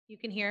You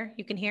can hear.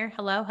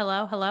 Hello,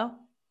 hello, hello.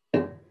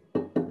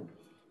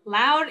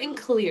 Loud and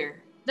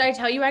clear. Did I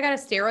tell you I got a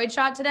steroid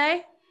shot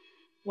today?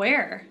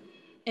 Where?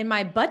 In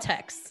my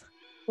buttocks.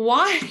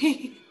 Why?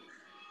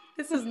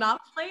 This is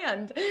not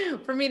planned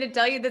for me to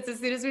tell you this as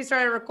soon as we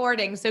started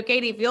recording. So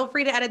Katie, feel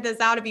free to edit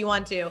this out if you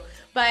want to.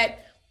 But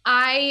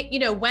I,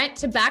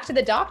 went back to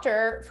the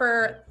doctor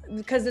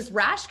because this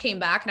rash came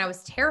back and I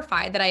was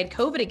terrified that I had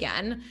COVID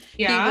again.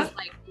 Yeah. He was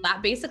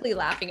basically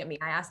laughing at me.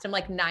 I asked him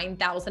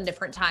 9,000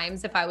 different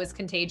times if I was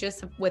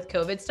contagious with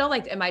COVID still.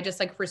 Am I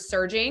just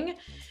resurging?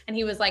 And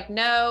he was like,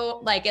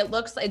 no,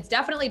 it's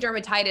definitely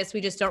dermatitis. We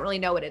just don't really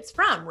know what it's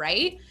from,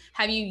 right?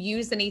 Have you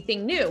used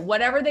anything new?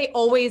 Whatever they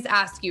always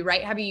ask you,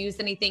 right? Have you used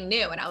anything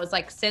new? And I was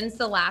like, since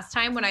the last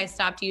time when I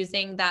stopped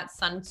using that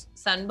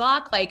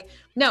sunblock,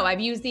 no, I've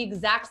used the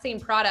exact same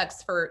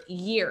products for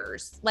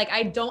years.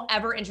 I don't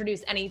ever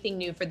introduce anything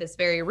new for this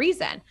very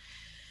reason.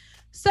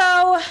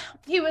 So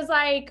he was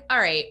like, all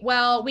right,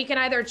 well, we can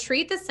either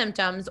treat the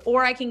symptoms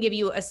or I can give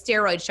you a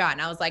steroid shot.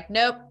 And I was like,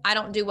 nope, I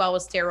don't do well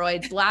with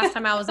steroids. Last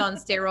time I was on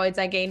steroids,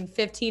 I gained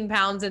 15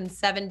 pounds in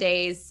 7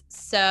 days.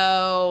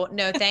 So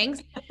no,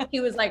 thanks.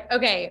 He was like,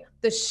 okay,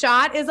 the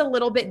shot is a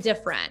little bit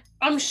different.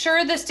 I'm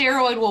sure the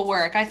steroid will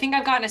work. I think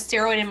I've gotten a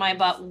steroid in my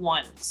butt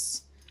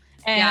once.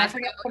 And yeah,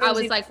 I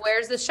was like,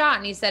 where's the shot?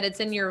 And he said,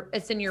 it's in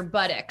your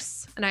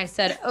buttocks. And I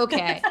said,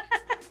 okay.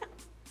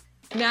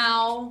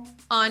 Now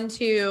on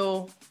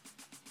to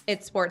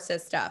It's Sports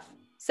Sis stuff.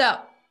 So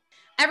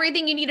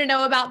everything you need to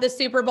know about the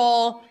Super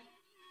Bowl.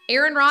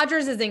 Aaron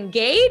Rodgers is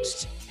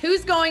engaged.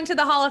 Who's going to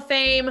the Hall of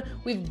Fame?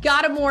 We've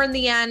got to mourn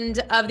the end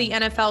of the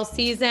NFL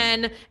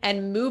season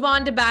and move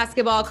on to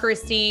basketball,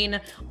 Christine.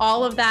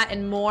 All of that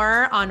and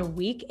more on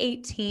week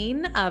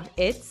 18 of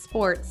It's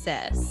Sports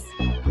Sis.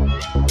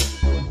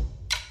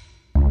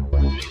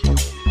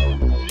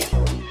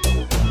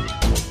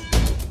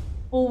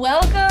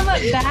 Welcome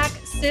back,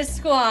 Sis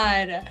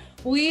Squad.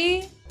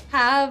 We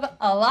have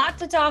a lot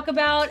to talk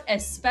about,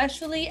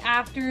 especially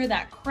after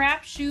that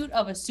crapshoot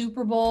of a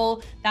Super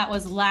Bowl that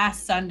was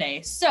last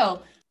Sunday.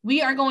 So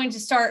we are going to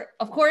start,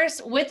 of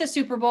course, with the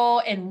Super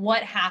Bowl and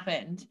what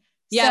happened.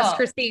 Yes,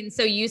 Christine.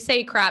 So you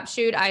say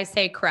crapshoot, I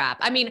say crap.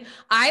 I mean,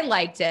 I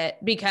liked it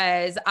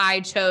because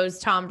I chose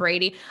Tom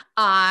Brady.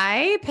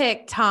 I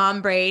picked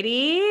Tom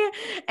Brady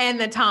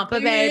and the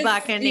Tampa Bay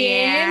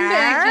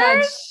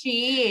Buccaneers.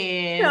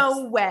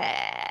 No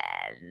way.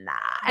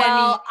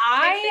 Well,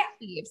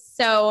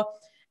 So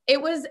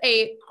it was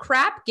a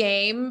crap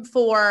game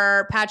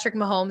for Patrick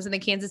Mahomes and the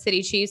Kansas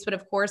City Chiefs, but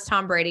of course,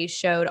 Tom Brady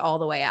showed all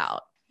the way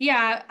out.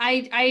 Yeah,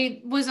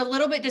 I was a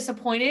little bit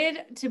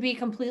disappointed, to be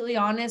completely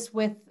honest,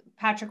 with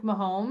Patrick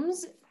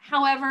Mahomes.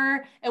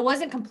 However, it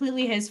wasn't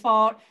completely his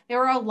fault. There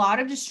were a lot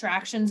of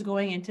distractions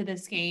going into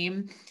this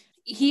game.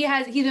 He's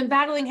been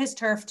battling his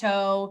turf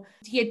toe.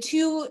 He had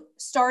 2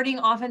 starting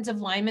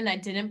offensive linemen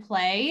that didn't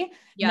play,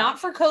 not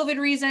for COVID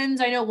reasons.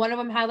 I know one of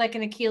them had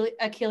an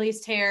Achilles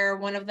tear.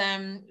 One of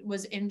them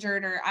was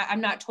injured, or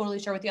I'm not totally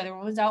sure what the other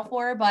one was out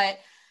for. But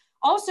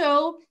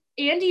also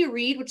Andy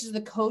Reid, which is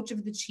the coach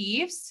of the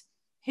Chiefs,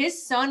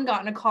 his son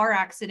got in a car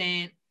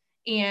accident.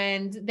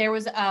 And there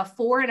was a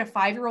 4 and a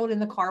 5-year-old in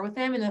the car with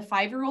him. And the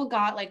 5-year-old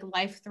got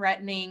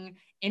life-threatening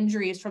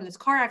injuries from this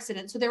car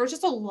accident. So there was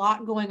just a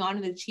lot going on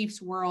in the Chiefs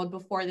world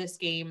before this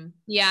game.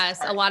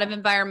 Yes, a lot of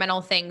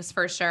environmental things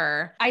for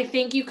sure. I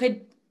think you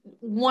could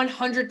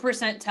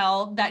 100%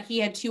 tell that he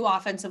had 2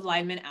 offensive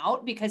linemen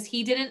out because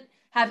he didn't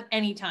have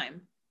any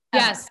time.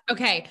 Yes.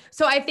 Okay.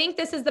 So I think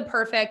this is the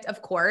perfect,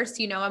 of course,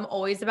 I'm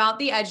always about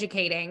the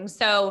educating.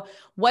 So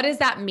what does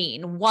that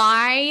mean?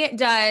 Why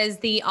does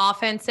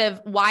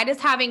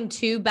having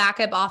 2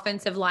 backup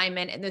offensive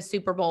linemen in the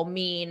Super Bowl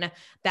mean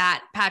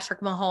that Patrick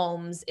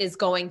Mahomes is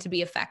going to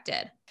be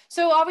affected?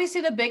 So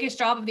obviously the biggest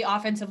job of the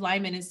offensive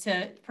lineman is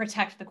to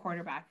protect the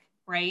quarterback,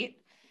 right?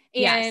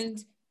 And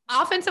yes.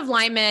 Offensive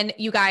linemen,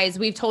 you guys,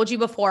 we've told you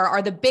before,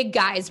 are the big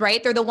guys,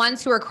 right? They're the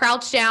ones who are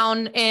crouched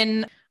down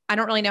in, I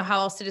don't really know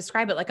how else to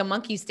describe it, like a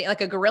monkey stand, like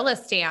a gorilla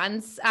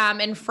stands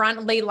in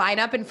front, they line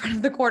up in front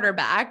of the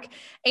quarterback.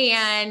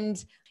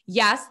 And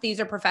yes, these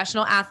are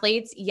professional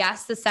athletes.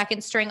 Yes, the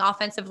second string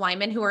offensive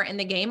linemen who are in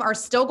the game are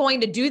still going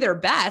to do their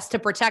best to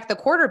protect the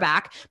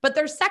quarterback, but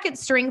they're second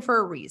string for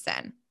a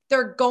reason.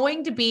 They're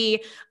going to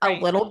be a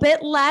little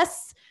bit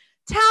less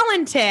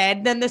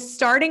talented than the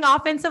starting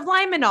offensive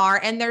linemen are.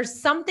 And there's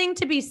something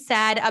to be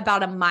said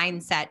about a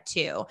mindset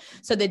too.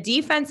 So the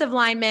defensive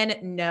linemen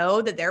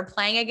know that they're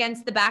playing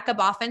against the backup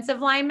offensive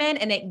linemen,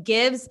 and it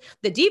gives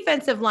the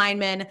defensive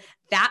linemen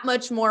that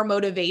much more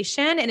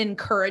motivation and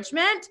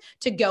encouragement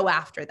to go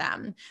after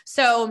them.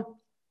 So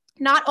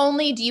not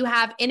only do you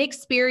have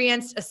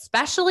inexperienced,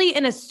 especially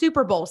in a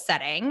Super Bowl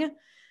setting,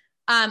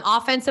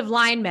 offensive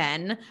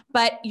linemen,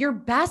 but your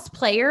best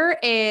player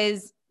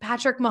is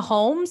Patrick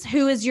Mahomes,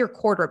 who is your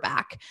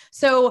quarterback.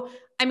 So,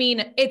 I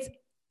mean, it's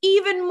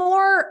even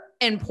more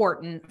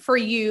important for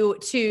you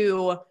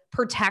to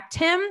protect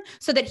him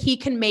so that he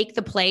can make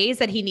the plays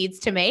that he needs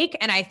to make.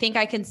 And I think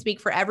I can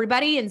speak for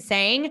everybody in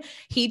saying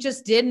he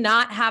just did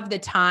not have the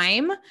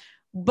time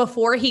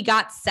before he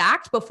got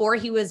sacked, before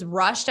he was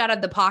rushed out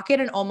of the pocket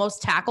and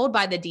almost tackled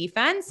by the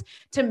defense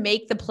to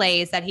make the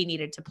plays that he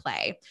needed to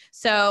play.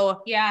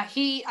 So yeah,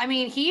 he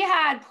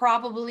had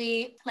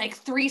probably like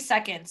 3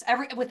 seconds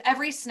with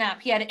every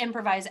snap. He had to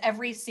improvise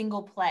every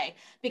single play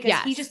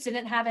because he just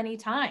didn't have any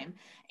time.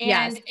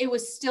 And it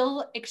was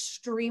still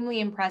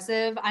extremely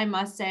impressive, I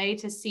must say,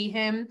 to see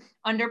him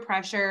under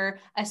pressure,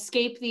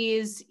 escape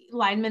these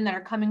linemen that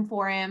are coming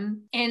for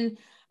him, and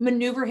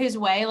maneuver his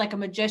way like a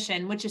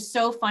magician, which is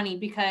so funny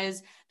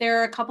because there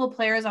are a couple of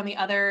players on the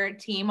other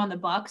team on the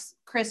Bucs,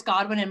 Chris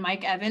Godwin and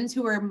Mike Evans,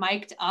 who were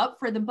mic'd up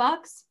for the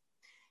Bucs.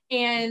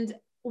 And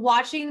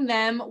watching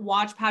them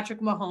watch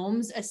Patrick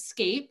Mahomes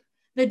escape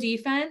the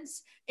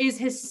defense is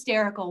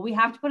hysterical. We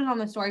have to put it on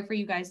the story for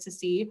you guys to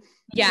see.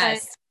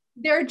 Yes.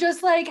 They're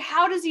just like,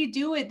 how does he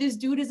do it? This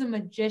dude is a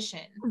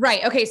magician.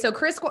 Right. Okay. So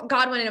Chris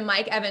Godwin and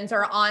Mike Evans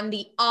are on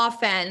the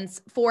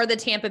offense for the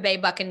Tampa Bay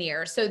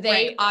Buccaneers. So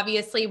they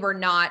obviously were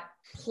not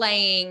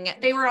playing.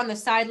 They were on the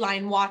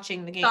sideline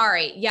watching the game.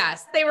 Sorry.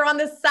 Yes. They were on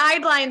the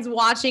sidelines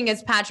watching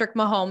as Patrick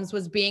Mahomes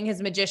was being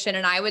his magician.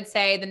 And I would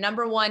say the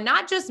number one,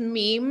 not just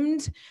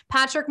memed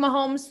Patrick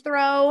Mahomes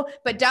throw,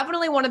 but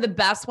definitely one of the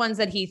best ones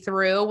that he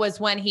threw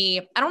was when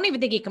I don't even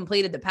think he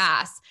completed the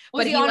pass.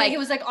 He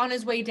was like on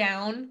his way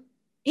down.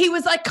 He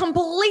was like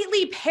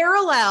completely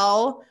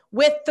parallel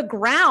with the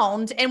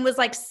ground and was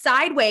like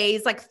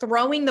sideways, like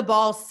throwing the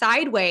ball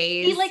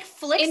sideways. He like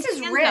flicks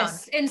his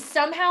wrist and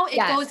somehow it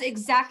goes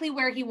exactly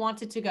where he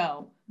wanted to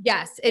go.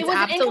 Yes. It was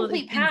an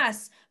incomplete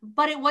pass,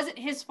 but it wasn't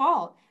his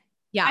fault.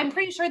 Yeah. I'm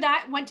pretty sure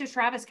that went to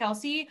Travis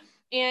Kelce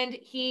and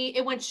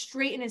it went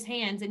straight in his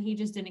hands and he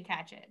just didn't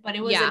catch it. But it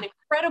was an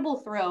incredible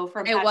throw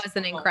from Patrick Mahomes. It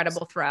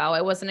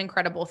was an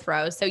incredible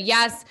throw. So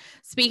yes,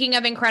 speaking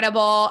of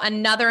incredible,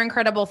 another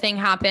incredible thing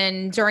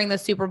happened during the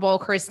Super Bowl,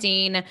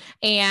 Christine,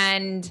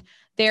 and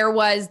there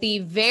was the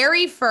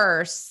very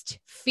first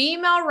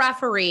female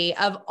referee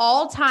of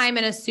all time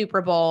in a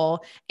Super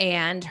Bowl.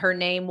 And her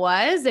name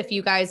was, if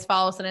you guys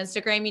follow us on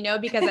Instagram, you know,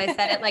 because I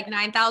said it like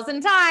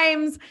 9,000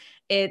 times,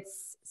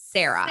 it's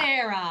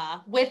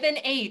Sarah. With an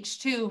H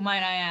too,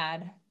 might I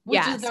add.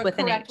 Which is the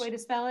correct way to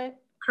spell it.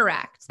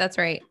 Correct. That's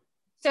right.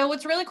 So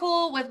what's really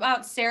cool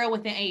about Sarah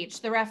with an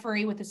H, the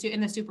referee in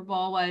the Super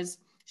Bowl, was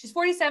she's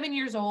 47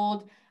 years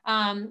old,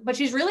 but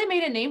she's really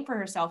made a name for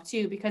herself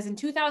too, because in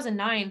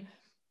 2009,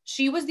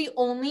 she was the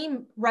only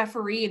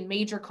referee in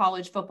major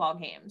college football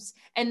games.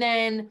 And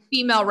then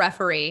female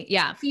referee.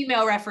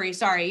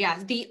 Sorry. Yeah.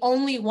 The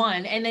only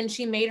one. And then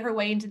she made her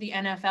way into the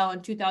NFL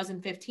in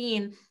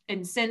 2015.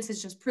 And since has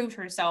just proved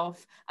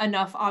herself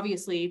enough,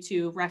 obviously,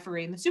 to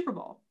referee in the Super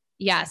Bowl.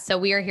 Yes. So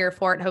we are here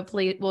for it.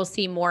 Hopefully we'll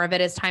see more of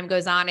it as time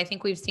goes on. I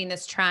think we've seen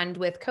this trend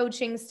with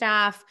coaching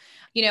staff.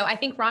 You know, I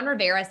think Ron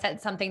Rivera said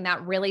something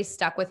that really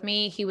stuck with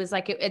me. He was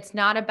like, it's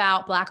not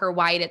about black or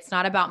white. It's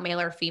not about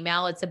male or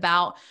female. It's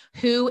about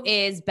who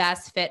is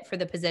best fit for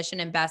the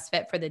position and best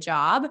fit for the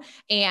job.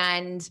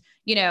 And,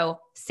 you know,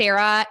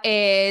 Sarah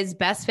is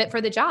best fit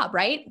for the job,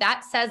 right?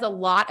 That says a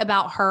lot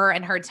about her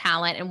and her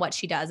talent and what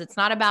she does. It's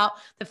not about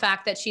the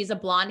fact that she's a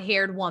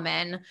blonde-haired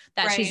woman,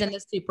 that she's in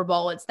the Super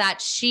Bowl. It's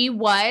that she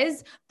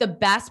was the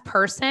best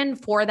person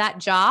for that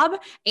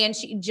job and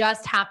she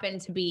just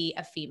happened to be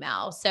a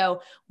female.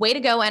 So way to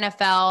go,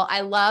 NFL.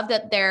 I love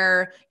that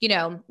they're, you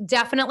know,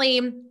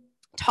 definitely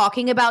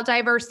talking about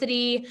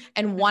diversity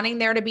and wanting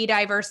there to be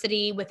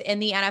diversity within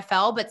the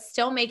NFL, but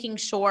still making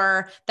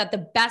sure that the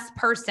best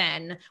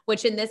person,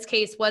 which in this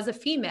case was a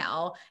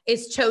female,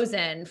 is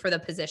chosen for the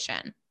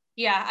position.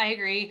 Yeah, I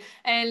agree.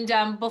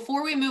 And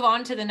before we move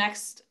on to the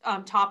next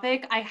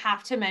topic, I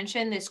have to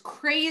mention this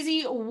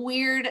crazy,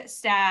 weird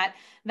stat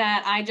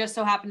that I just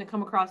so happened to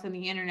come across on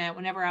the internet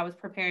whenever I was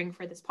preparing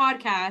for this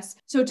podcast.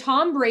 So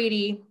Tom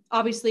Brady,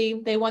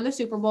 obviously, they won the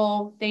Super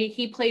Bowl.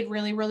 He played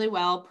really, really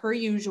well, per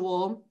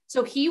usual.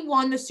 So he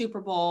won the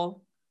Super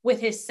Bowl with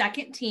his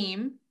second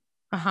team.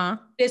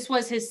 This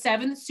was his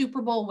 7th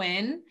Super Bowl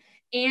win.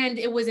 And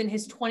it was in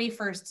his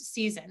 21st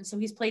season. So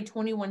he's played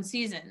 21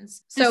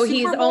 seasons. So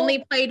he's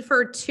only played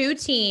for 2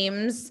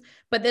 teams,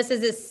 but this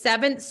is his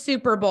 7th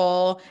Super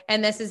Bowl.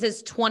 And this is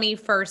his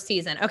 21st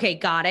season. Okay.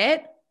 Got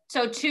it.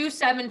 So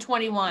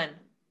 2/7/21.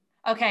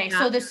 Okay. Yeah.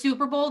 So the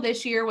Super Bowl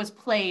this year was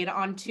played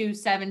on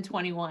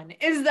 2/7/21.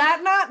 Is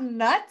that not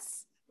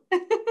nuts?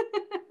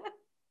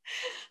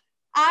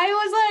 I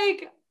was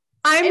like,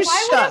 I'm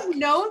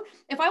shook.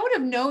 If I would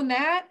have known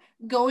that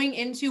going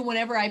into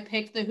whenever I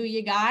picked the Who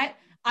You Got,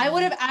 I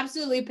would have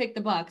absolutely picked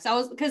the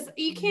Bucs. Because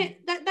you can't,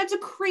 that's a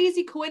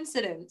crazy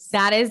coincidence.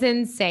 That is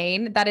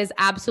insane. That is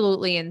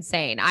absolutely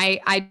insane.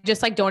 I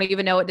just like, don't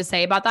even know what to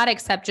say about that,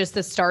 except just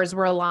the stars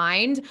were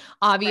aligned.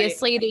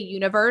 Obviously the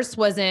universe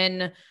was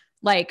in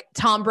like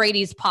Tom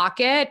Brady's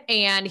pocket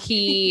and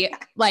he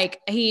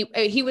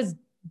he was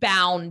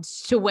bound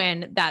to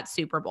win that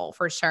Super Bowl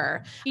for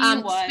sure.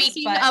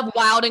 Speaking of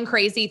wild and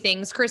crazy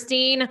things,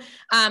 Christine,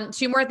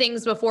 2 more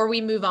things before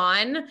we move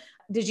on.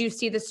 Did you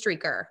see the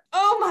streaker?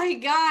 Oh my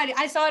God.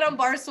 I saw it on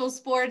Barstool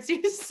Sports. He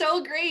was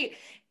so great.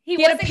 He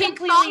had a pink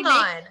thong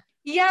on.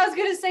 Yeah, I was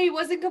going to say he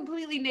wasn't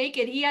completely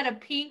naked. He had a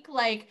pink,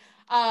 like,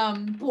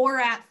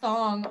 Borat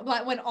thong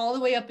that went all the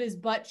way up his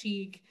butt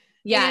cheek.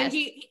 Yes.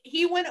 And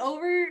he went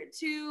over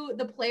to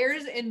the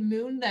players and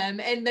mooned them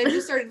and then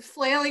just started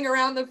flailing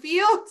around the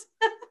field.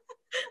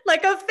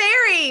 Like a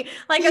fairy,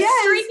 like a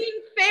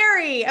streaking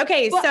fairy.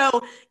 Okay,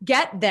 so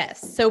get this.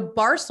 So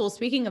Barstool,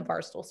 speaking of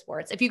Barstool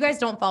Sports, if you guys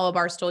don't follow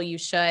Barstool, you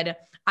should.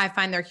 I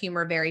find their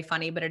humor very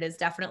funny, but it is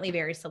definitely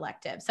very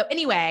selective. So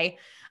anyway,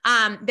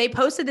 they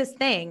posted this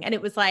thing and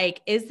it was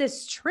like, is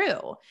this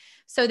true?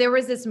 So there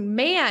was this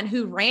man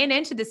who ran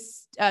into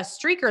this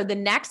streaker the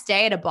next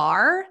day at a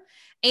bar,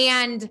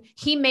 and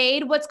he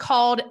made what's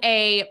called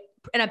and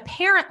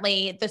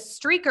apparently the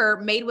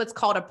streaker made what's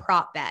called a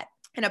prop bet.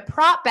 And a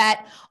prop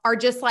bet are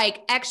just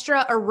like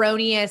extra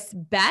erroneous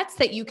bets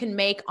that you can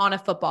make on a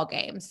football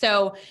game.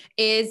 So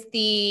is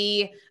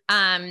the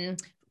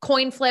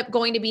coin flip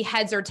going to be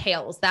heads or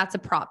tails? That's a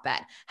prop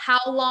bet. How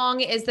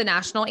long is the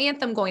national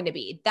anthem going to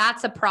be?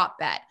 That's a prop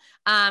bet.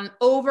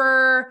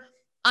 Over,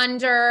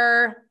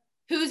 under.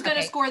 Who's going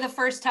to score the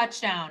first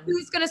touchdown?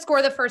 Who's going to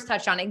score the first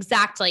touchdown?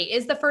 Exactly.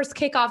 Is the first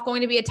kickoff going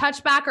to be a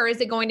touchback or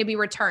is it going to be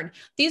returned?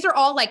 These are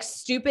all like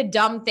stupid,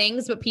 dumb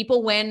things, but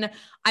people win,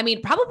 I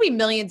mean, probably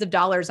millions of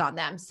dollars on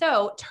them.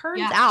 So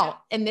turns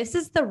out, and this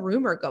is the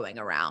rumor going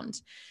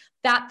around,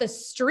 that the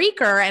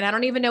streaker, and I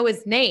don't even know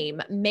his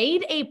name,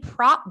 made a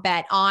prop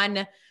bet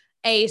on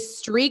a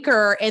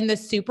streaker in the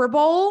Super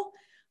Bowl.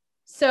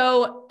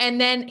 So, and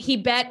then he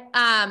bet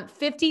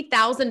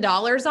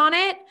 $50,000 on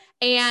it.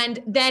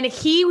 And then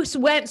he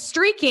went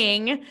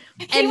streaking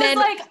and then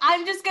like,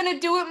 I'm just going to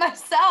do it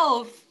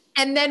myself.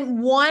 And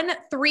then won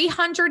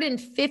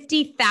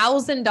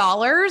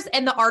 $350,000.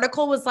 And the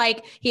article was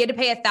like, he had to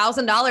pay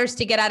 $1,000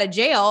 to get out of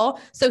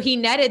jail. So he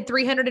netted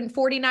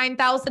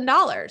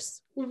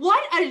 $349,000.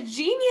 What a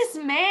genius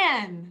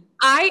man.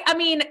 I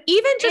mean,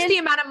 even just the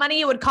amount of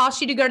money it would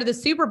cost you to go to the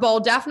Super Bowl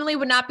definitely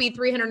would not be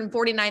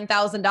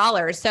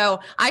 $349,000.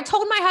 So I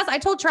told I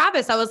told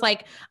Travis, I was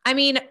like, I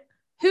mean,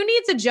 who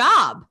needs a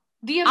job?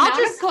 The amount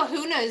of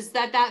kahunas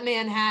that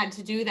man had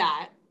to do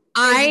that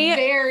is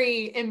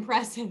very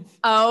impressive.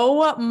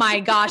 Oh my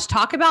gosh.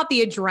 Talk about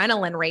the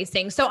adrenaline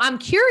racing. So I'm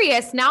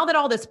curious now that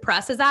all this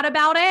press is out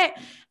about it,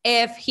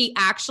 if he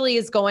actually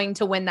is going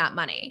to win that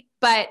money.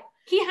 But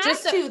he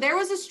has to. There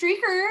was a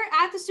streaker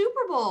at the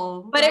Super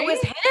Bowl. But right? It was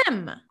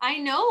him. I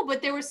know,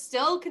 but there was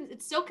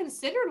it's still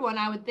considered one,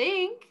 I would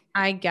think.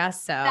 I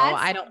guess so.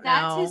 I don't know.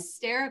 That's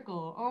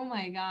hysterical. Oh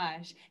my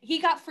gosh. He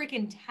got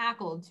freaking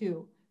tackled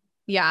too.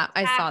 Yeah,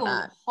 I saw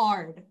that.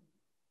 Hard.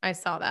 I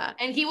saw that.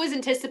 And he was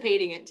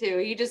anticipating it too.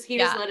 He just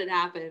let it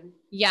happen.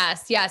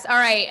 Yes. All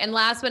right. And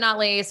last but not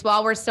least,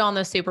 while we're still on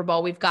the Super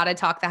Bowl, we've got to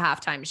talk the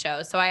halftime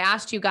show. So I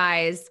asked you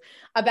guys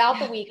about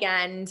the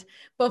weekend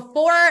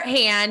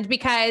beforehand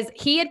because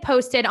he had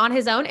posted on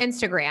his own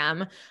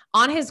Instagram,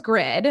 on his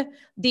grid,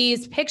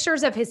 these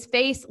pictures of his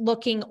face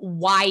looking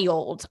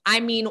wild. I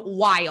mean,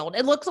 wild.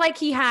 It looked like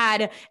he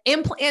had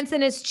implants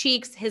in his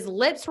cheeks. His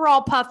lips were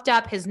all puffed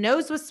up. His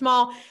nose was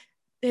small.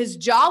 His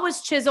jaw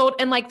was chiseled.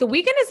 And like, The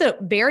Weeknd is a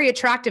very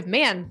attractive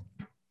man,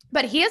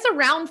 but he has a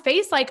round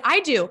face like I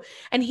do.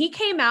 And he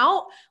came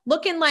out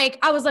looking like,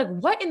 I was like,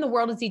 what in the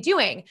world is he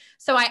doing?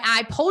 So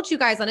I polled you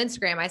guys on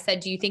Instagram. I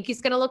said, do you think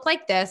he's going to look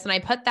like this? And I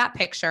put that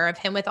picture of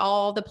him with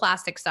all the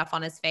plastic stuff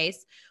on his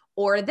face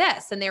or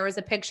this. And there was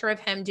a picture of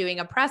him doing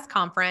a press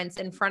conference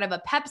in front of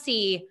a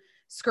Pepsi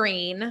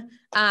screen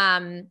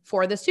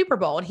for the Super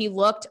Bowl. And he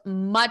looked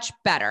much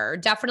better.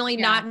 Definitely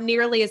not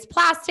nearly as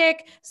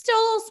plastic, still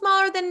a little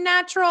smaller than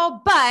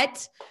natural,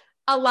 but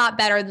a lot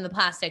better than the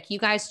plastic. You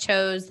guys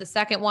chose the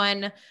second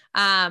one.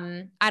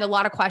 I had a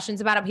lot of questions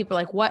about it. People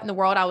were like, what in the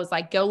world? I was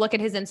like, go look at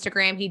his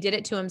Instagram. He did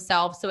it to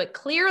himself. So it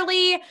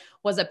clearly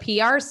was a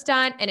PR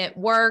stunt and it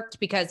worked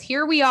because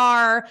here we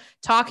are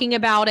talking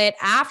about it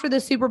after the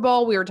Super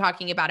Bowl. We were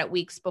talking about it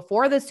weeks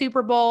before the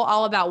Super Bowl,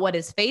 all about what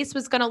his face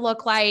was going to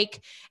look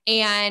like.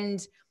 And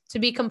to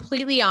be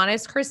completely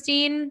honest,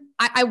 Christine,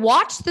 I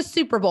watched the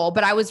Super Bowl,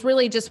 but I was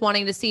really just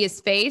wanting to see his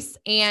face.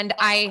 And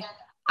I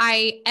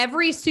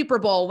every Super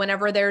Bowl,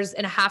 whenever there's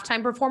a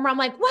halftime performer, I'm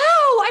like, wow,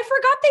 I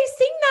forgot they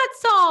sing that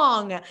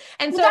song.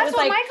 And so that's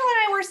what Michael and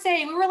I were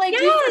saying. We were like,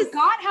 you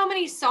forgot how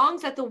many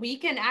songs that The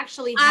Weeknd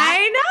actually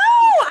had.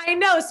 I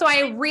know. So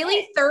I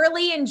really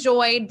thoroughly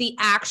enjoyed the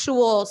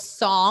actual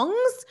songs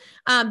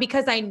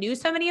because I knew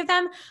so many of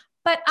them,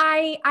 but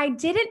I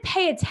didn't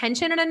pay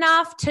attention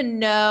enough to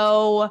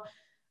know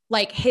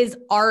like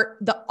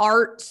the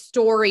art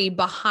story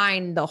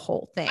behind the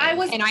whole thing.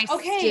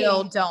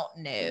 Still don't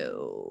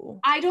know.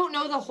 I don't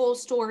know the whole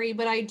story,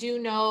 but I do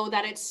know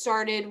that it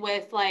started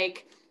with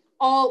like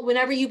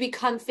whenever you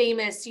become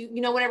famous,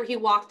 you know, whenever he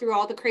walked through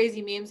all the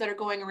crazy memes that are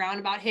going around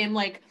about him,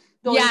 like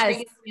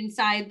going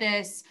inside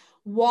this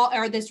wall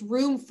or this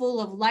room full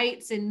of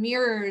lights and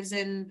mirrors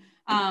and,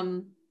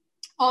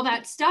 all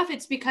that stuff.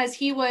 It's because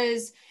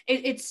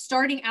it's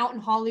starting out in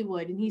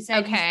Hollywood. And he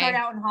said, you start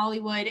out in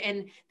Hollywood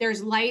and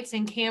there's lights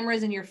and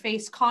cameras in your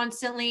face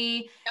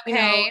constantly.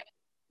 Okay.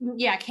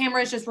 yeah,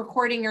 cameras just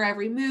recording your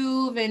every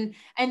move, and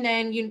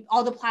then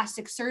all the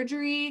plastic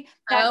surgery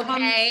that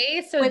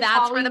comes So with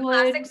that's where the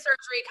Hollywood. plastic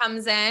surgery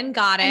comes in.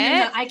 Got it. And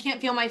then the I Can't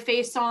Feel My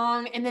Face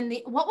song. And then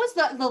what was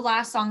the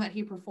last song that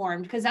he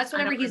performed? Because that's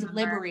whenever he's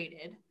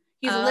liberated.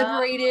 He's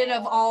liberated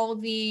of all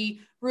the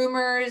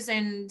rumors,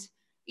 and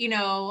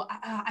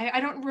I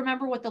don't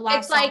remember what the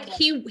last it's like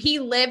song he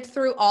lived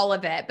through all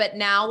of it, but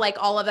now like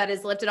all of that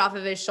is lifted off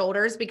of his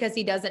shoulders because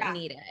he doesn't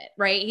need it,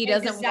 right? He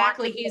doesn't want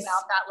to be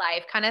about that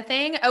life kind of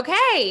thing.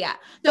 Okay.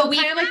 So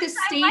kind of like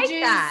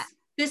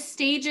the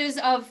stages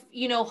of,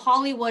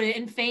 Hollywood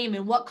and fame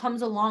and what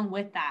comes along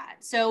with that.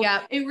 So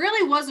it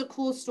really was a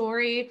cool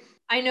story.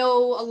 I know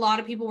a lot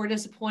of people were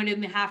disappointed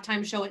in the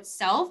halftime show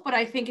itself, but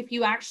I think if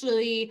you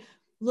actually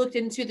looked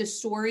into the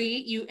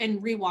story and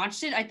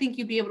rewatched it, I think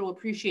you'd be able to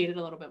appreciate it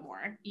a little bit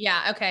more.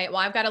 Yeah. Okay. Well,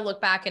 I've got to look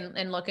back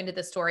and look into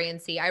the story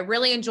and see. I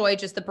really enjoyed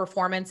just the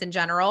performance in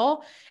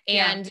general,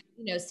 and,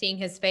 seeing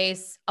his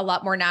face a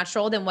lot more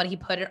natural than what he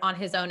put it on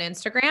his own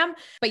Instagram.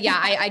 But yeah,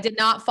 I did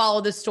not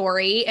follow the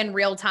story in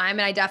real time,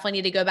 and I definitely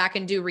need to go back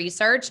and do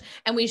research.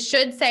 And we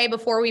should say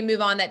before we move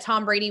on that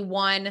Tom Brady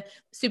won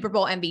Super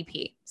Bowl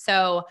MVP.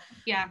 So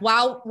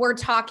while we're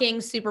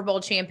talking Super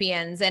Bowl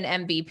champions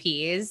and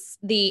MVPs,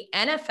 the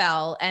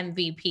NFL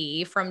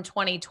MVP from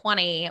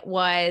 2020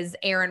 was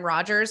Aaron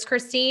Rodgers,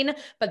 Christine,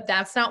 but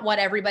that's not what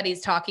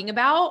everybody's talking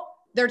about.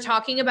 They're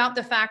talking about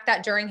the fact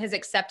that during his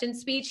acceptance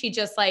speech, he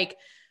just like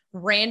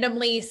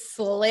randomly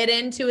slid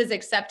into his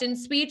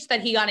acceptance speech that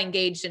he got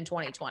engaged in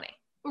 2020.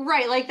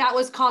 Right. Like that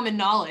was common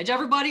knowledge.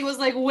 Everybody was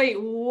like, wait,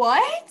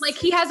 what? Like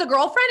he has a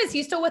girlfriend? Is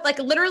he still with, like,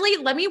 literally,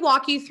 let me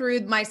walk you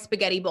through my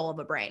spaghetti bowl of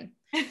a brain.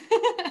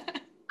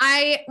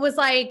 I was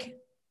like,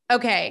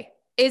 okay,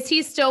 is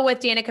he still with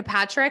Danica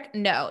Patrick?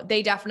 No,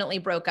 they definitely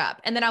broke up.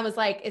 And then I was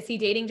like, is he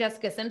dating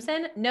Jessica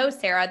Simpson? No,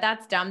 Sarah,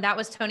 that's dumb. That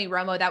was Tony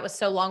Romo. That was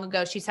so long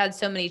ago. She's had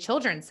so many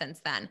children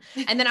since then.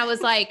 And then I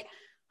was like,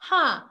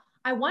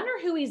 I wonder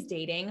who he's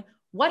dating.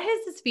 What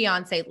is his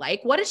fiance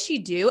like? What does she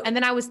do? And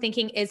then I was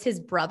thinking,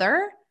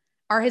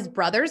 are his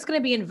brothers going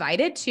to be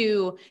invited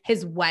to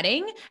his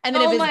wedding? And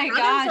then if his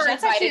brothers are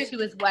invited to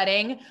his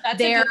wedding,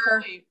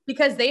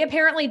 because they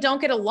apparently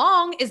don't get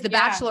along, is the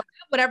Bachelor,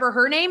 whatever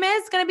her name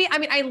is, going to be? I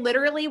mean, I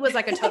literally was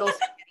like a total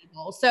spaghetti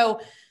bowl.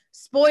 So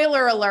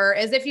spoiler alert,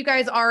 as if you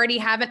guys already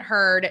haven't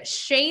heard,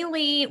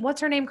 Shailene,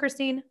 what's her name,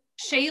 Christine?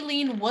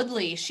 Shailene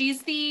Woodley.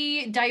 She's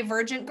the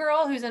Divergent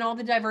girl who's in all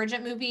the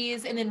Divergent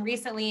movies. And then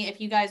recently,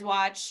 if you guys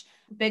watch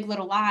Big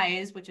Little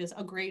Lies, which is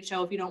a great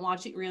show. If you don't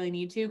watch it, you really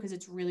need to, because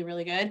it's really,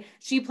 really good.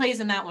 She plays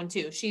in that one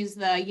too. She's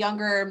the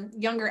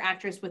younger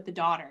actress with the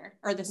daughter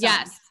or the son.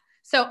 Yes.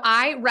 So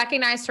I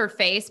recognized her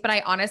face, but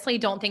I honestly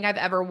don't think I've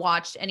ever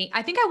watched any.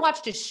 I think I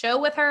watched a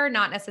show with her,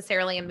 not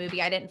necessarily a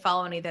movie. I didn't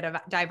follow any of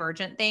the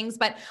Divergent things,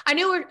 but I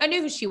knew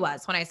who she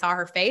was when I saw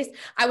her face.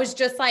 I was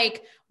just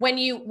like, when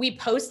we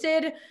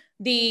posted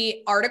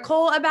the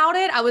article about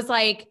it, I was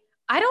like,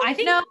 I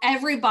think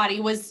everybody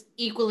was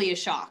equally as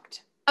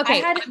shocked.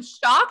 Okay, I'm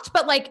shocked,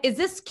 but like, is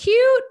this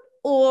cute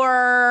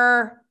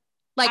or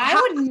like? I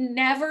would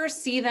never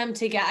see them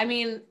together. I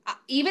mean,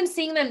 even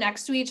seeing them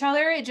next to each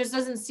other, it just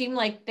doesn't seem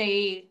like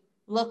they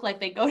look like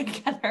they go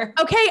together.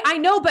 Okay, I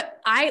know,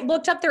 but I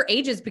looked up their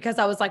ages because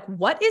I was like,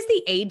 what is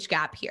the age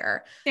gap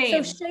here?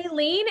 Same. So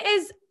Shailene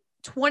is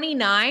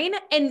 29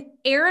 and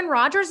Aaron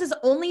Rodgers is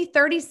only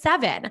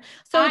 37.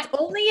 So it's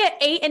only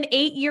an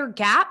 8-year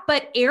gap,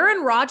 but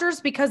Aaron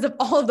Rodgers, because of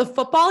all of the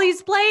football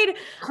he's played,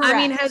 I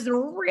mean, has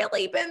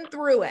really been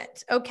through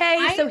it.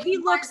 Okay. So he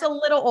looks a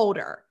little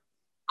older.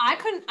 I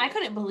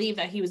couldn't believe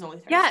that he was only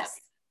 37. Yes.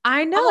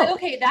 I know. Like,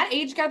 okay, that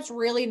age gap's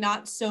really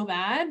not so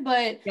bad,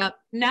 but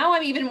now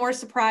I'm even more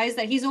surprised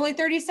that he's only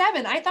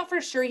 37. I thought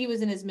for sure he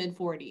was in his mid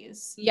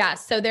 40s.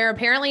 Yes. So they're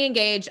apparently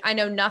engaged. I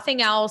know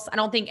nothing else. I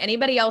don't think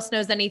anybody else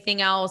knows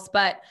anything else,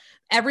 but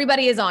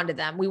everybody is onto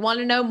them. We want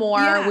to know more.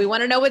 Yeah. We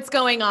want to know what's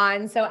going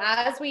on. So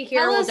as we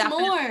hear, we'll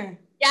definitely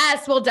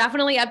Yes, we'll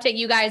definitely update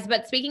you guys.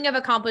 But speaking of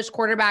accomplished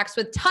quarterbacks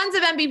with tons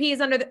of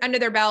MVPs under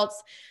their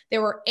belts, there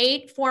were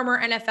 8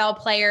 former NFL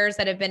players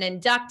that have been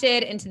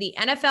inducted into the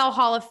NFL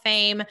Hall of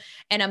Fame.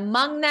 And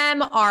among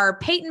them are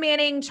Peyton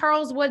Manning,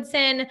 Charles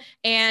Woodson,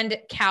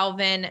 and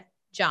Calvin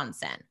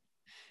Johnson.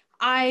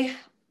 I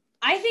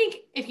think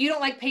if you don't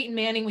like Peyton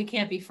Manning, we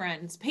can't be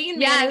friends. Peyton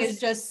Manning is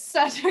just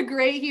such a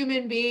great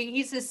human being.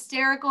 He's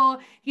hysterical.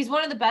 He's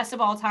one of the best of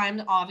all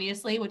time,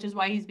 obviously, which is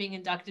why he's being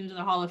inducted into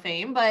the Hall of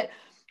Fame. But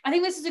I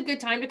think this is a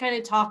good time to kind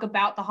of talk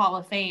about the Hall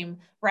of Fame,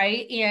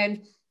 right?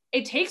 And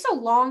it takes a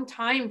long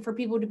time for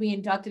people to be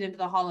inducted into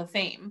the Hall of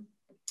Fame.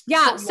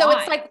 Yeah. So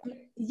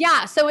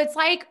it's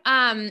like,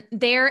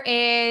 there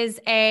is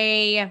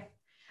a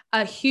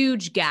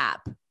huge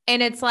gap,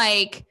 and it's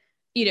like,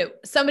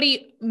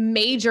 somebody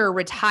major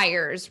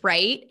retires,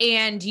 right?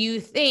 And you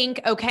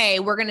think, okay,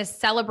 we're going to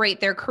celebrate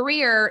their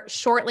career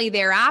shortly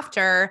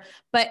thereafter,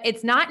 but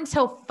it's not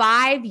until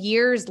 5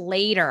 years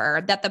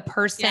later that the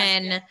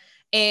person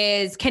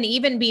can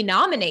even be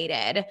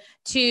nominated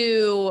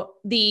to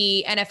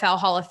the NFL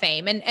Hall of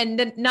Fame. And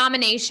the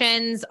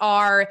nominations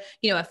are,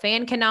 a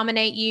fan can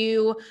nominate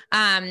you,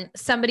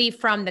 somebody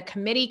from the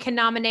committee can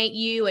nominate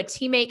you, a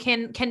teammate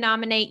can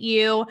nominate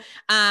you.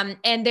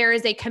 And there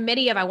is a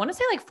committee of, I want to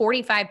say like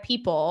 45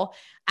 people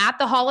at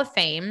the Hall of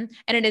Fame.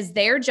 And it is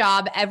their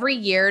job every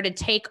year to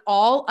take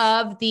all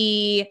of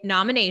the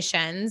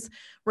nominations,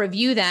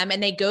 review them,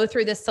 and they go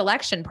through this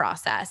selection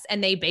process.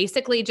 And they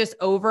basically just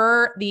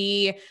over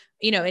the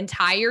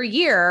entire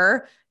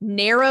year,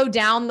 narrow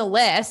down the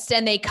list,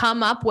 and they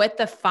come up with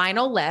the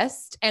final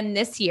list. And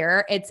this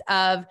year it's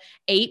of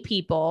 8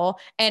 people.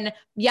 And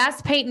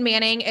yes, Peyton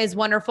Manning is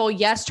wonderful.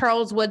 Yes,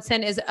 Charles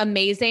Woodson is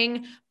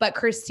amazing. But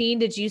Christine,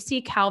 did you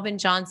see Calvin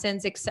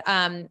Johnson's,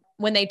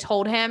 when they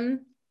told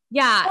him?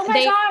 Yeah. Oh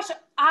my gosh.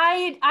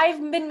 I've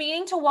been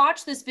meaning to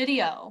watch this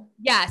video.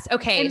 Yes.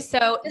 Okay. And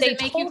so does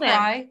it make you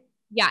cry?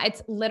 Yeah,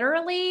 it's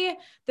literally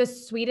the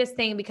sweetest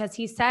thing, because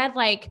he said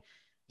like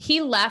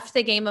he left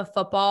the game of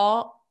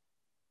football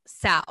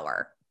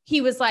sour.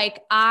 He was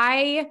like,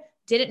 I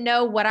didn't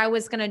know what I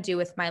was going to do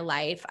with my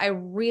life. I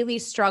really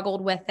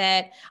struggled with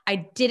it.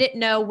 I didn't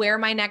know where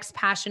my next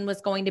passion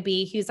was going to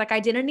be. He was like, I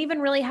didn't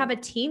even really have a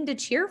team to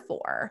cheer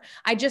for.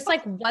 I just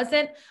like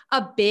wasn't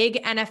a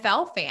big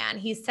NFL fan.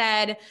 He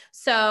said,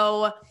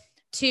 so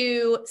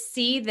to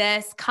see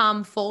this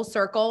come full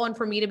circle and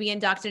for me to be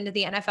inducted into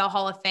the NFL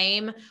Hall of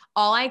Fame,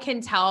 all I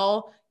can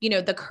tell,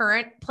 the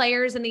current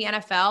players in the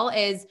NFL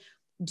is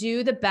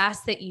do the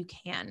best that you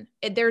can.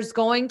 There's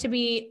going to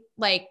be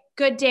like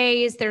good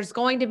days. There's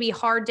going to be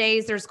hard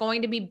days. There's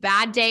going to be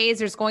bad days.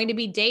 There's going to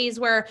be days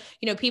where,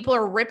 people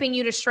are ripping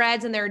you to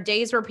shreds, and there are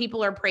days where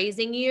people are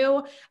praising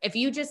you. If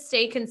you just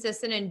stay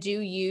consistent and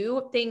do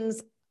you,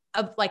 things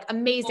of like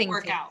amazing will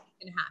work things out.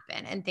 Can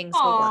happen and things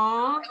will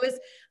work. It was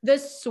the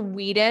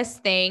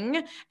sweetest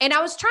thing. And I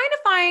was trying to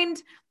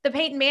find the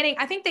Peyton Manning.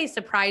 I think they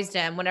surprised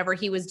him whenever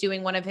he was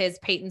doing one of his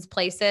Peyton's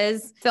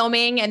Places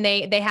filming, and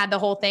they had the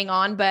whole thing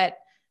on, but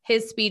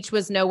his speech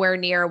was nowhere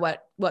near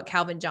what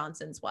Calvin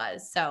Johnson's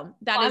was. So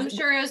I'm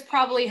sure it was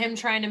probably him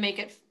trying to make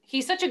it.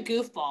 He's such a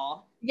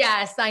goofball.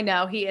 Yes, I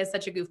know. He is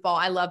such a goofball.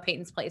 I love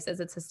Peyton's Places.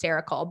 It's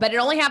hysterical, but it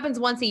only happens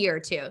once a year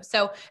too.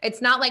 So it's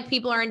not like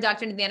people are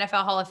inducted into the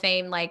NFL Hall of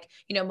Fame, like,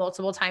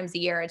 multiple times a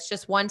year. It's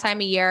just one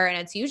time a year, and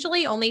it's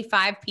usually only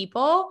 5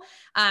 people.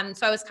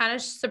 So I was kind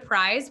of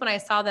surprised when I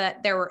saw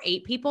that there were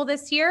 8 people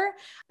this year,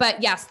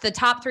 but yes, the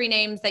top 3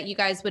 names that you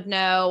guys would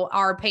know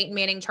are Peyton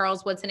Manning,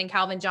 Charles Woodson, and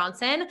Calvin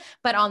Johnson.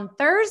 But on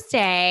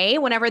Thursday,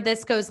 whenever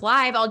this goes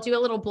live, I'll do a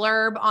little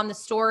blurb on the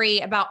story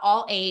about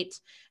all 8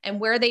 and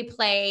where they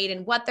played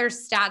and what their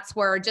stats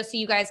were, just so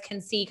you guys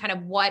can see kind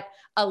of what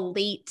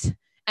elite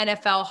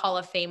NFL Hall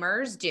of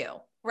Famers do.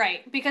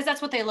 Right. Because that's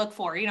what they look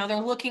for. They're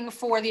looking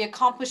for the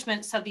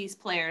accomplishments of these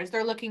players.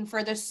 They're looking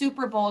for the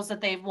Super Bowls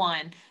that they've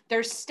won,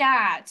 their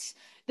stats,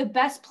 the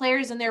best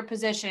players in their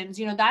positions.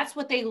 That's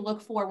what they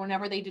look for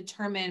whenever they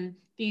determine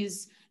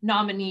these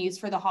nominees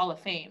for the Hall of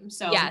Fame.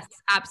 So yes,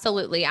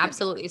 absolutely.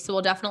 Absolutely. So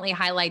we'll definitely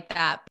highlight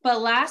that. But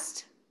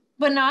last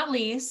but not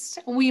least,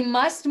 we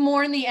must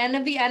mourn the end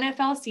of the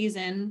NFL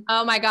season.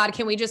 Oh my God.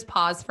 Can we just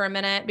pause for a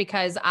minute?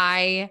 Because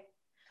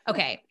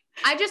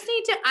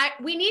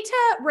we need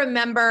to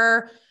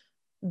remember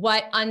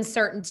what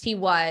uncertainty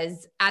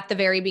was at the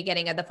very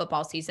beginning of the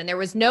football season. There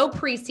was no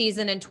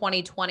preseason in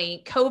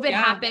 2020. COVID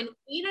happened.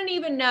 We didn't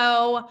even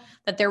know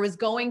that there was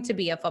going to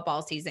be a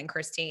football season,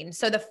 Christine.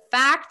 So the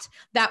fact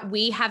that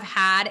we have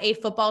had a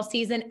football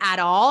season at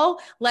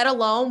all, let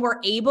alone we're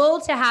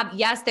able to have,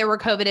 yes, there were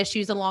COVID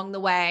issues along the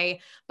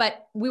way,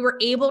 but we were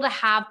able to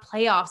have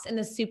playoffs in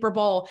the Super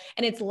Bowl,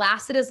 and it's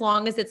lasted as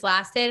long as it's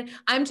lasted.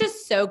 I'm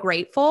just so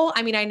grateful.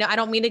 I mean, I know I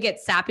don't mean to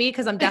get sappy,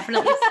 because I'm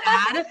definitely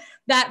sad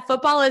that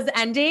football is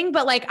ending,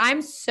 but like,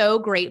 I'm so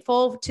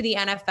grateful to the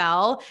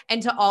NFL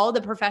and to all the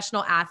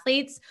professional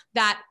athletes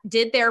that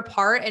did their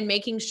part in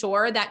making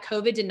sure that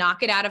COVID did not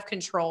get out of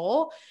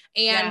control.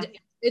 And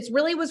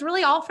it was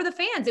really all for the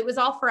fans. It was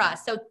all for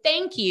us. So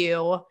thank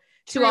you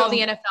to all the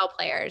NFL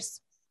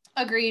players.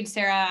 Agreed,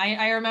 Sarah.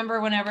 I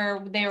remember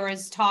whenever there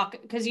was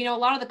talk, because, a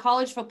lot of the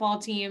college football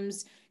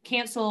teams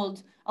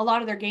canceled a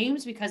lot of their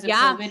games because of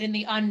COVID and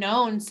the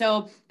unknown.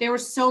 So there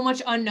was so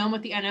much unknown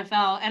with the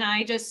NFL. And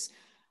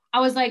I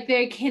was like,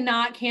 they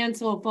cannot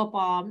cancel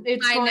football.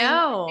 It's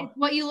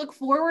what you look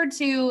forward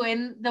to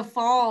in the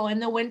fall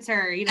and the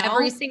winter,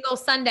 every single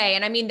Sunday.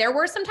 And I mean, there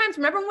were some times,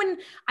 remember when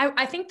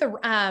I think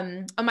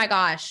oh my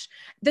gosh,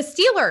 the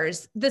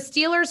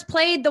Steelers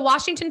played the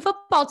Washington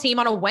football team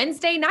on a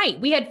Wednesday night.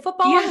 We had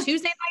football on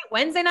Tuesday night,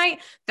 Wednesday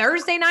night,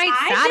 Thursday night,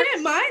 Saturday. I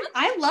didn't mind.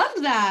 I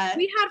loved that.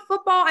 We had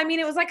football. I mean,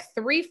 it was like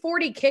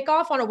 3:40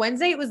 kickoff on a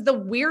Wednesday. It was the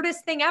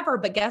weirdest thing ever,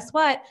 but guess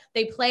what?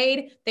 They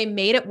played, they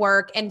made it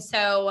work. And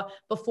so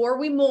before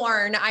we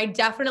mourn, I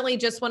definitely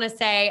just want to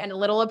say a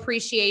little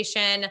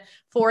appreciation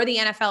for the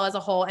NFL as a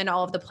whole and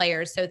all of the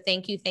players. So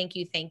thank you, thank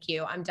you, thank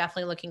you. I'm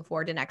definitely looking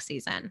forward to next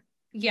season.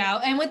 Yeah.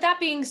 And with that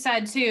being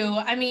said too,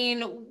 I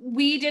mean,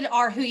 we did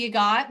our Who You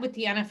Got with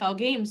the NFL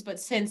games, but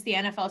since the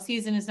NFL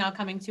season is now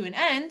coming to an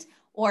end,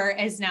 or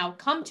has now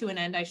come to an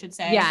end, I should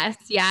say. Yes,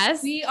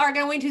 yes. We are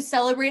going to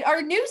celebrate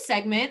our new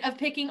segment of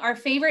picking our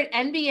favorite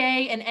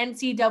NBA and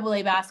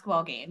NCAA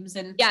basketball games.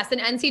 And yes, and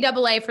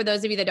NCAA, for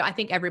those of you that don't, I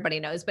think everybody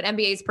knows, but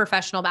NBA is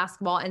professional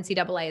basketball.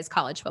 NCAA is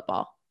college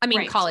football.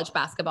 Right. College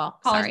basketball.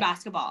 College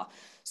basketball.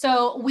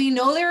 So we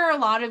know there are a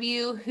lot of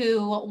you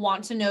who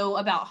want to know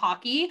about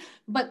hockey,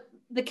 but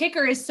the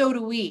kicker is so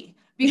do we,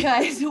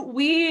 because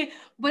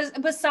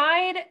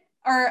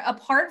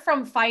apart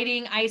from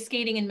fighting, ice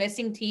skating, and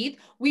missing teeth,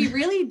 we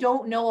really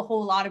don't know a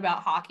whole lot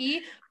about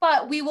hockey,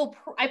 but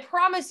I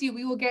promise you,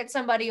 we will get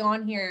somebody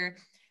on here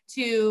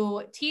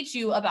to teach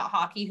you about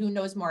hockey who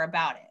knows more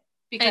about it.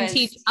 And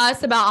teach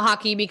us about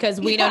hockey,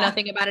 because we know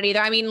nothing about it either.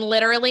 I mean,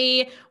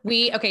 literally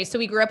so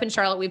we grew up in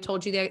Charlotte. We've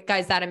told you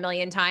guys that a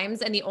million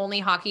times. And the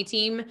only hockey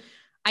team,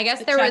 I guess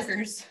the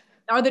Checkers.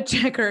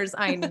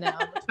 I know,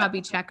 the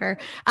chubby checker.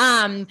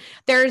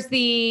 There's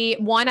the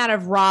one out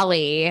of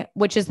Raleigh,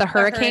 which is the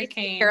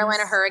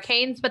Carolina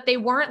Hurricanes, but they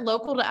weren't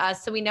local to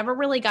us. So we never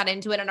really got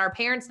into it. And our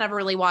parents never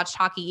really watched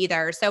hockey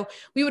either. So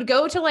we would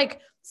go to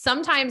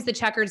sometimes the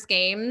Checkers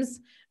games,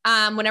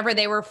 whenever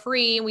they were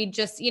free. And we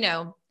just,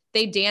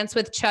 they dance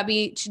with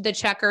Chubby, the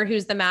checker,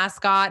 who's the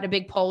mascot, a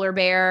big polar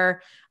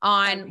bear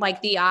on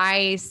the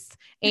ice,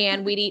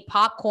 and we'd eat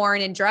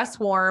popcorn and dress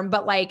warm.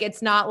 But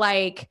it's not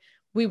like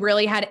we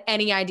really had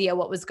any idea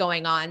what was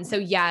going on. So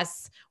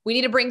yes, we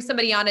need to bring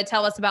somebody on to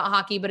tell us about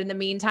hockey. But in the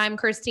meantime,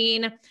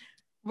 Christine,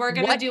 we're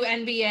going to do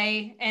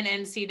NBA and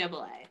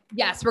NCAA.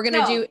 Yes, we're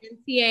going to do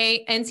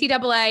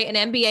NCAA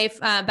and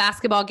NBA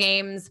basketball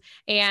games.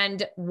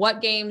 And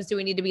what games do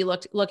we need to be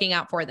looking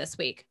out for this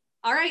week?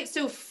 All right.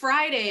 So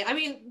Friday, I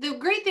mean, the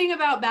great thing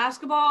about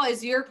basketball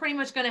is you're pretty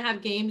much going to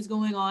have games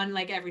going on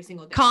every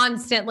single day.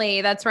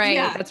 Constantly. That's right.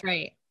 Yeah. That's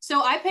right.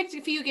 So I picked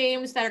a few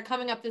games that are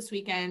coming up this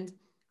weekend.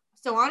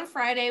 So on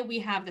Friday, we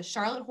have the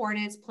Charlotte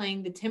Hornets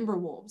playing the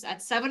Timberwolves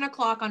at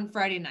 7:00 on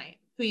Friday night.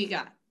 Who you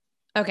got?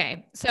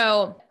 Okay.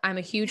 So I'm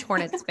a huge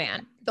Hornets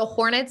fan. The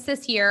Hornets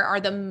this year are I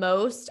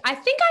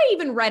think I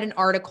even read an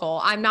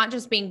article. I'm not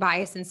just being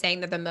biased and saying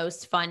they're the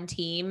most fun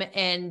team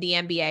in the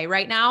NBA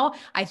right now.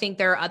 I think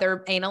there are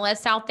other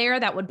analysts out there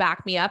that would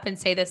back me up and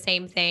say the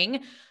same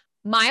thing.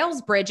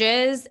 Miles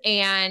Bridges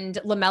and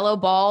LaMelo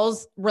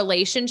Ball's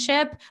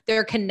relationship,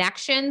 their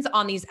connections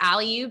on these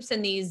alley-oops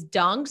and these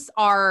dunks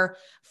are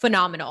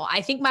phenomenal.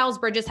 I think Miles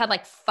Bridges had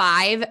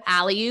 5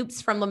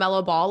 alley-oops from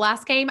LaMelo Ball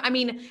last game. I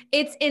mean,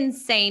 it's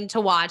insane to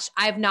watch.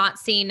 I've not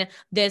seen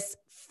this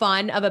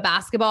fun of a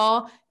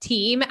basketball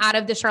team out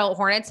of the Charlotte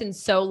Hornets in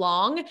so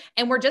long.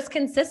 And we're just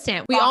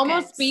consistent. We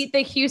almost beat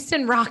the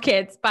Houston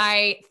Rockets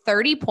by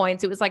 30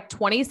 points. It was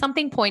 20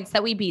 something points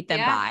that we beat them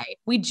by.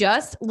 We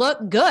just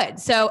look good.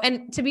 So,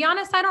 and to be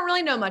honest, I don't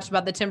really know much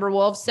about the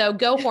Timberwolves. So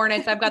go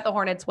Hornets. I've got the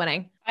Hornets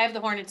winning. I have the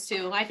Hornets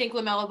too. I think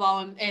LaMelo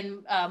Ball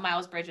and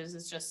Miles Bridges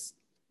is just,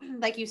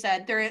 like you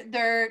said,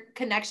 their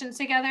connections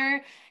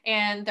together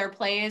and their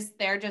plays,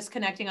 they're just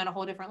connecting on a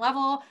whole different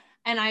level.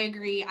 And I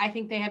agree. I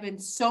think they have been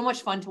so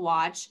much fun to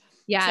watch.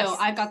 Yes. So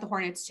I've got the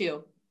Hornets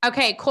too.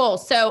 Okay, cool.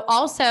 So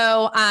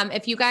also,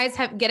 if you guys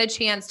get a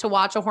chance to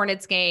watch a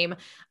Hornets game,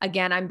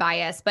 again, I'm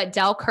biased, but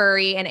Del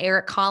Curry and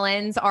Eric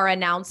Collins are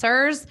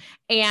announcers.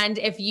 And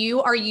if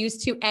you are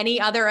used to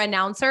any other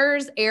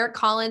announcers, Eric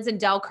Collins and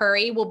Del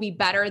Curry will be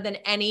better than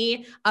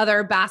any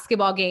other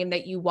basketball game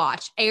that you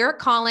watch. Eric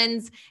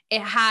Collins,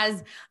 it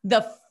has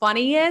the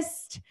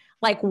funniest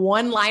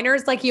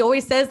one-liners, he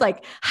always says,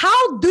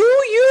 how do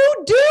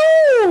you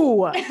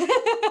do?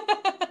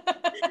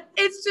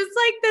 It's just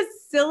the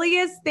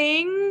silliest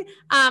thing.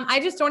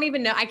 I just don't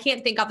even know. I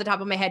can't think off the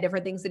top of my head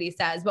different things that he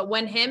says, but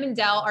when him and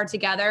Del are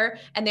together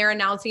and they're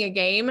announcing a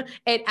game,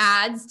 it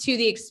adds to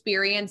the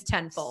experience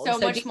tenfold. So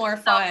much more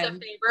fun.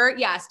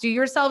 Yes. Do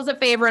yourselves a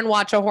favor and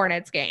watch a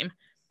Hornets game.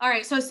 All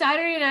right. So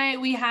Saturday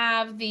night, we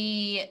have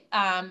the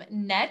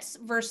Nets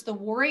versus the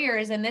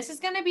Warriors. And this is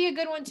going to be a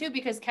good one too,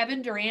 because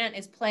Kevin Durant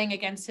is playing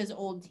against his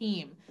old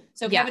team.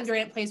 So Kevin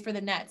Durant plays for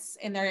the Nets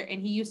and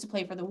he used to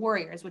play for the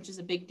Warriors, which is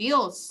a big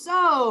deal.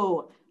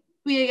 So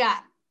who you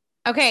got?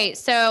 Okay.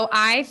 So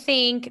I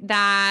think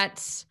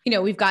that,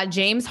 we've got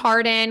James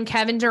Harden,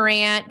 Kevin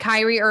Durant,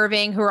 Kyrie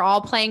Irving, who are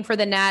all playing for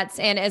the Nets,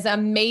 and is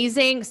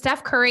amazing.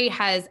 Steph Curry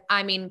has,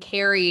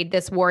 carried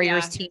this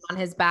Warriors team on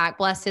his back.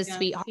 Bless his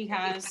sweet heart. He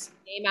has.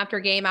 Game after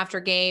game after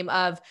game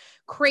of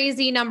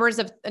crazy number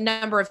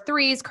of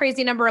threes,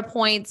 crazy number of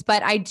points.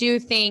 But I do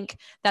think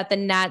that the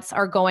Nets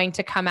are going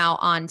to come out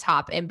on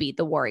top and beat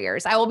the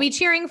Warriors. I will be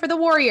cheering for the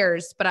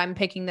Warriors, but I'm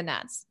picking the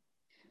Nets.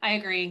 I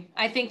agree.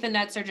 I think the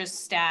Nets are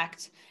just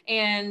stacked.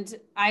 And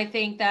I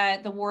think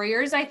that the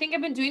Warriors, have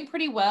been doing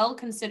pretty well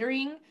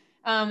considering,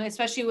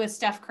 especially with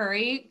Steph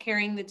Curry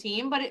carrying the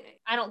team. But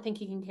I don't think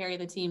he can carry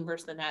the team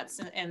versus the Nets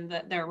and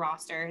their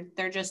roster.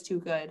 They're just too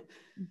good.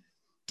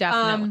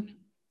 Definitely.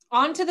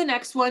 On to the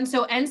next one.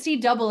 So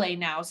NCAA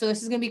now. So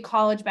this is going to be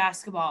college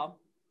basketball.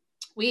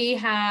 We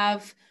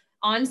have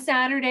On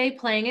Saturday,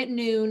 playing at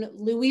noon,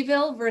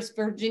 Louisville versus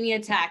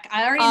Virginia Tech.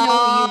 I already know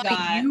who you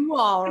got. You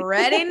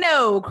already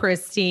know,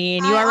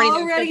 Christine. You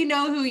already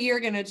know who you're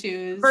going to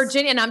choose.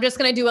 Virginia. And I'm just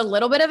going to do a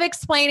little bit of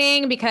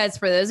explaining because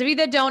for those of you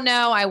that don't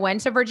know, I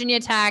went to Virginia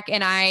Tech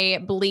and I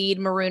bleed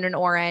maroon and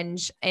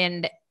orange,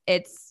 and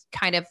it's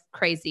kind of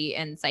crazy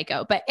and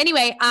psycho. But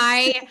anyway,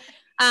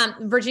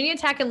 Virginia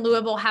Tech and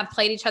Louisville have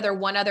played each other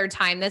one other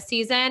time this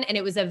season, and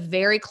it was a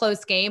very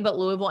close game, but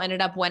Louisville ended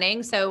up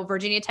winning. So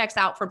Virginia Tech's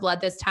out for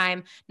blood this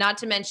time. Not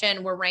to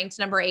mention we're ranked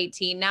number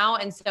 18 now.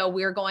 And so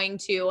we're going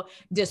to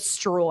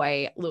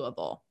destroy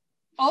Louisville.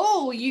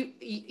 Oh, you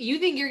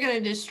think you're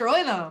going to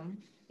destroy them?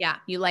 Yeah.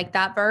 You like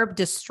that verb?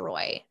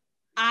 Destroy.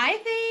 I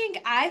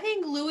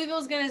think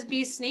Louisville's going to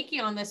be sneaky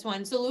on this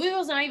one. So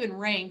Louisville's not even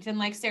ranked. And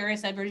like Sarah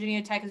said,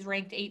 Virginia Tech is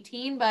ranked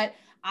 18, but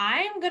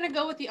I'm going to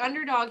go with the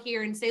underdog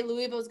here and say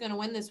Louisville's going to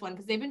win this one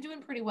because they've been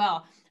doing pretty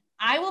well.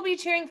 I will be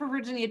cheering for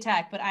Virginia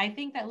Tech, but I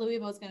think that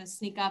Louisville is going to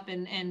sneak up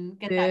and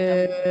get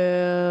that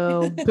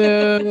done.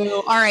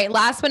 Boo. All right.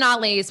 Last but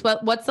not least,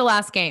 what's the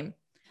last game?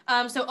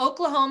 So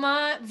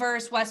Oklahoma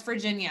versus West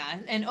Virginia,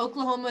 and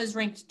Oklahoma is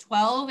ranked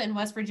 12 and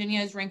West Virginia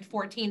is ranked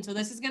 14. So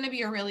this is going to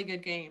be a really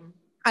good game.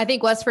 I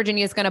think West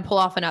Virginia is going to pull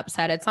off an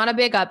upset. It's not a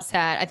big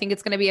upset. I think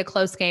it's going to be a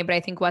close game, but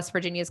I think West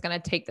Virginia is going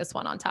to take this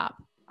one on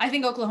top. I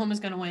think Oklahoma's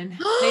going to win.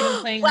 They've been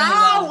playing wow, really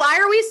well. Why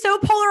are we so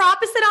polar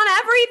opposite on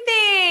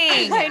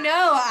everything? I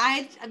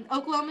know.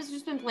 Oklahoma's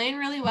just been playing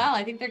really well.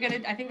 I think they're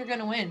going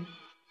to win.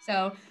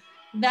 So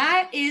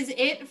that is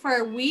it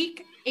for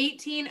week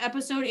 18,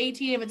 episode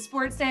 18 of It's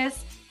Sports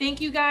Sis. Thank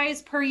you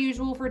guys per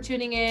usual for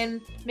tuning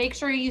in. Make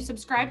sure you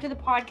subscribe to the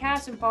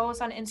podcast and follow us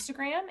on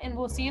Instagram, and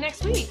we'll see you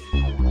next week.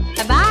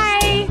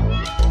 Bye-bye.